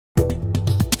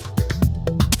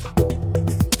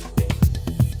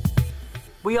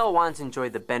We all want to enjoy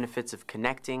the benefits of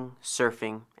connecting,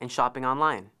 surfing, and shopping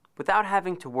online without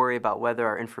having to worry about whether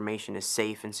our information is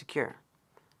safe and secure.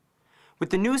 With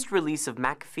the newest release of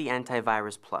McAfee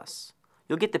AntiVirus Plus,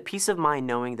 you'll get the peace of mind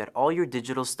knowing that all your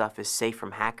digital stuff is safe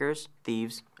from hackers,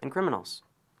 thieves, and criminals.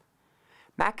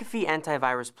 McAfee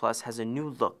AntiVirus Plus has a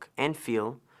new look and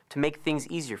feel to make things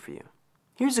easier for you.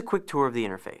 Here's a quick tour of the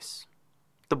interface.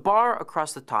 The bar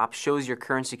across the top shows your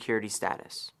current security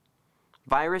status.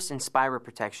 Virus and spyware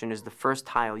protection is the first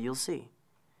tile you'll see.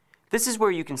 This is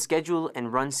where you can schedule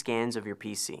and run scans of your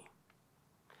PC.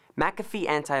 McAfee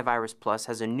AntiVirus Plus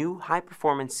has a new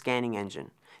high-performance scanning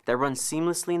engine that runs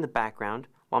seamlessly in the background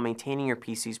while maintaining your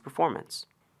PC's performance.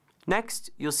 Next,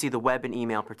 you'll see the web and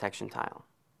email protection tile.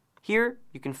 Here,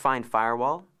 you can find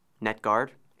firewall, Net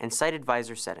Guard, and Site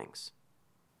Advisor settings.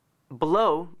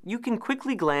 Below, you can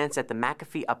quickly glance at the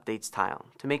Mcafee Updates tile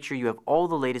to make sure you have all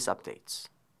the latest updates.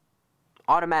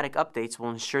 Automatic updates will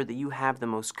ensure that you have the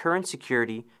most current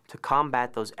security to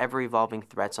combat those ever-evolving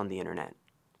threats on the internet.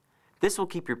 This will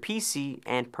keep your PC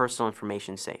and personal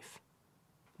information safe.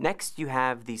 Next, you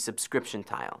have the subscription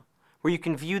tile, where you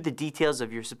can view the details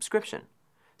of your subscription,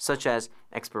 such as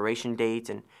expiration date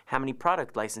and how many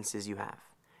product licenses you have.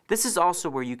 This is also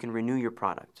where you can renew your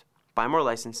product, buy more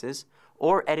licenses,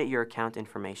 or edit your account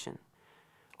information.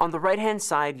 On the right-hand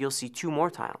side, you'll see two more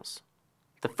tiles.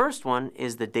 The first one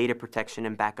is the Data Protection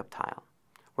and Backup tile,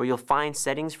 where you'll find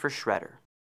settings for Shredder.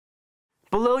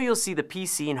 Below, you'll see the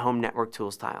PC and Home Network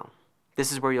Tools tile.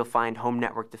 This is where you'll find Home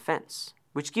Network Defense,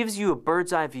 which gives you a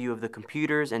bird's eye view of the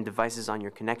computers and devices on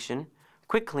your connection,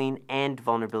 Quick Clean, and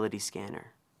Vulnerability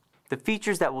Scanner. The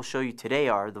features that we'll show you today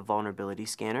are the Vulnerability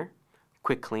Scanner,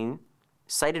 Quick Clean,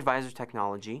 Site Advisor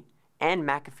Technology, and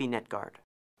McAfee Net Guard.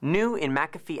 New in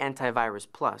McAfee AntiVirus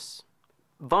Plus,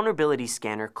 Vulnerability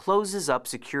Scanner closes up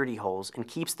security holes and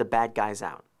keeps the bad guys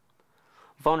out.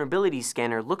 Vulnerability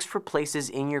Scanner looks for places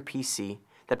in your PC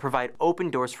that provide open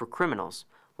doors for criminals,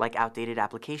 like outdated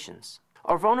applications.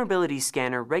 Our Vulnerability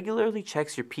Scanner regularly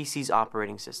checks your PC's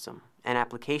operating system and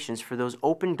applications for those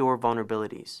open door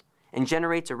vulnerabilities and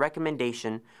generates a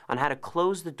recommendation on how to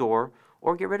close the door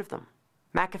or get rid of them.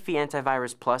 McAfee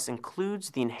AntiVirus Plus includes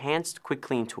the enhanced Quick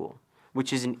Clean tool,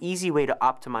 which is an easy way to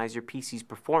optimize your PC's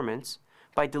performance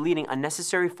by deleting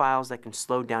unnecessary files that can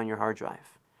slow down your hard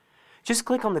drive. Just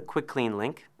click on the Quick Clean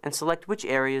link and select which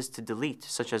areas to delete,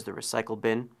 such as the recycle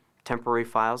bin, temporary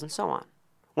files, and so on.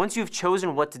 Once you've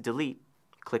chosen what to delete,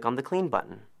 click on the Clean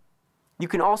button. You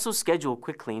can also schedule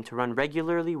Quick Clean to run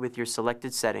regularly with your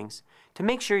selected settings to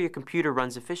make sure your computer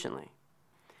runs efficiently.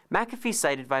 McAfee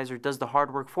Site Advisor does the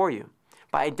hard work for you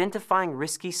by identifying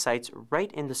risky sites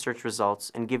right in the search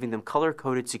results and giving them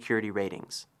color-coded security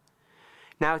ratings.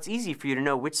 Now it's easy for you to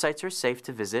know which sites are safe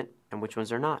to visit and which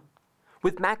ones are not.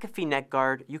 With McAfee Net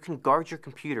Guard, you can guard your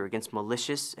computer against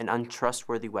malicious and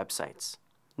untrustworthy websites.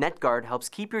 Net Guard helps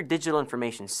keep your digital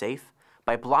information safe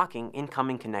by blocking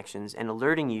incoming connections and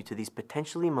alerting you to these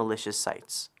potentially malicious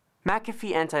sites.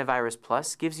 McAfee AntiVirus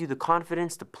Plus gives you the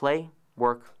confidence to play,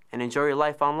 work, and enjoy your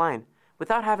life online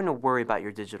without having to worry about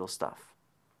your digital stuff.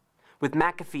 With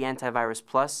McAfee AntiVirus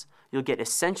Plus, you'll get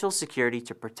essential security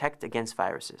to protect against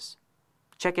viruses.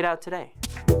 Check it out today.